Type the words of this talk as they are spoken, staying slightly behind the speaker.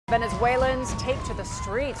Venezuelans take to the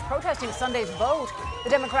streets protesting Sunday's vote. The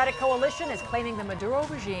Democratic coalition is claiming the Maduro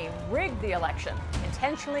regime rigged the election,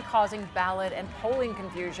 intentionally causing ballot and polling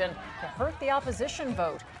confusion to hurt the opposition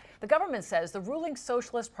vote. The government says the ruling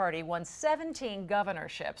Socialist Party won 17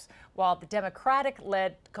 governorships, while the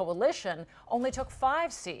Democratic-led coalition only took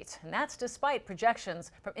 5 seats. And that's despite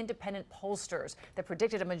projections from independent pollsters that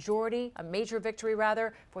predicted a major victory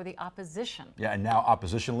for the opposition. Yeah, and now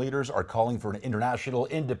opposition leaders are calling for an international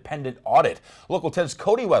independent audit. Local 10's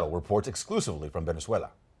Cody Weddle reports exclusively from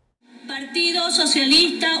Venezuela. Partido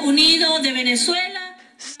Socialista Unido de Venezuela.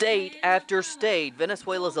 State after state,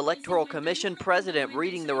 Venezuela's Electoral Commission president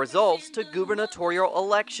reading the results to gubernatorial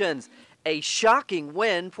elections. A shocking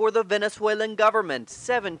win for the Venezuelan government,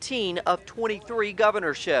 17 of 23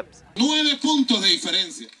 governorships. 9 puntos de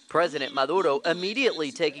diferencia. President Maduro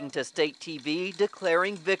immediately taking to state TV,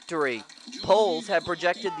 declaring victory. Polls had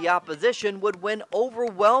projected the opposition would win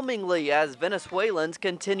overwhelmingly as Venezuelans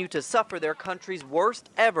continue to suffer their country's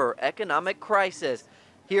worst ever economic crisis.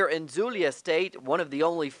 Here in Zulia State, one of the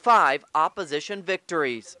only 5 opposition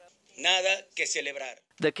victories. Nada que celebrar.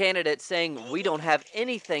 The candidate saying, "We don't have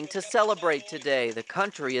anything to celebrate today. The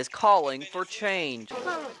country is calling for change."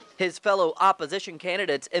 His fellow opposition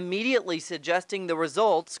candidates immediately suggesting the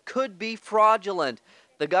results could be fraudulent.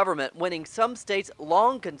 The government winning some states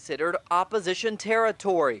long considered opposition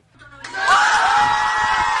territory.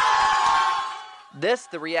 This,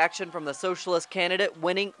 the reaction from the socialist candidate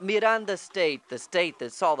winning Miranda State, the state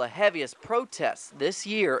that saw the heaviest protests this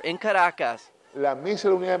year in Caracas.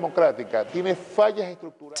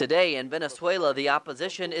 Today in Venezuela, the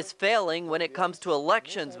opposition is failing when it comes to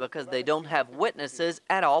elections because they don't have witnesses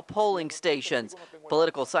at all polling stations.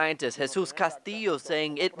 Political scientist Jesus Castillo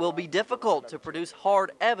saying it will be difficult to produce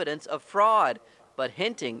hard evidence of fraud, but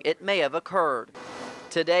hinting it may have occurred.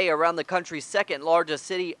 Today, around the country's second largest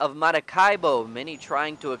city of Maracaibo, many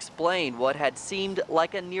trying to explain what had seemed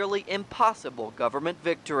like a nearly impossible government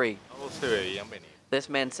victory. This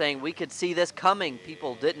man saying we could see this coming.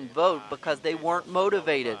 People didn't vote because they weren't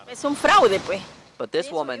motivated. But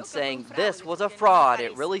this woman saying this was a fraud.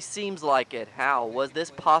 It really seems like it. How was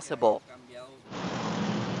this possible?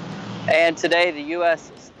 And today, the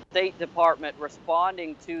U.S. State Department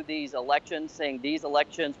responding to these elections, saying these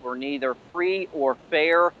elections were neither free or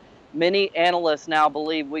fair. Many analysts now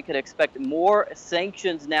believe we could expect more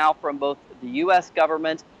sanctions now from both the U.S.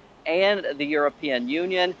 government and the European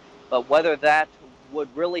Union, but whether that would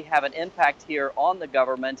really have an impact here on the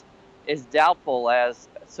government is doubtful, as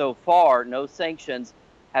so far no sanctions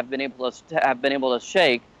have been able to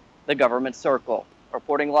shake the government circle.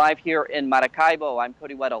 Reporting live here in Maracaibo, I'm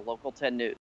Cody Weddle, Local 10 News.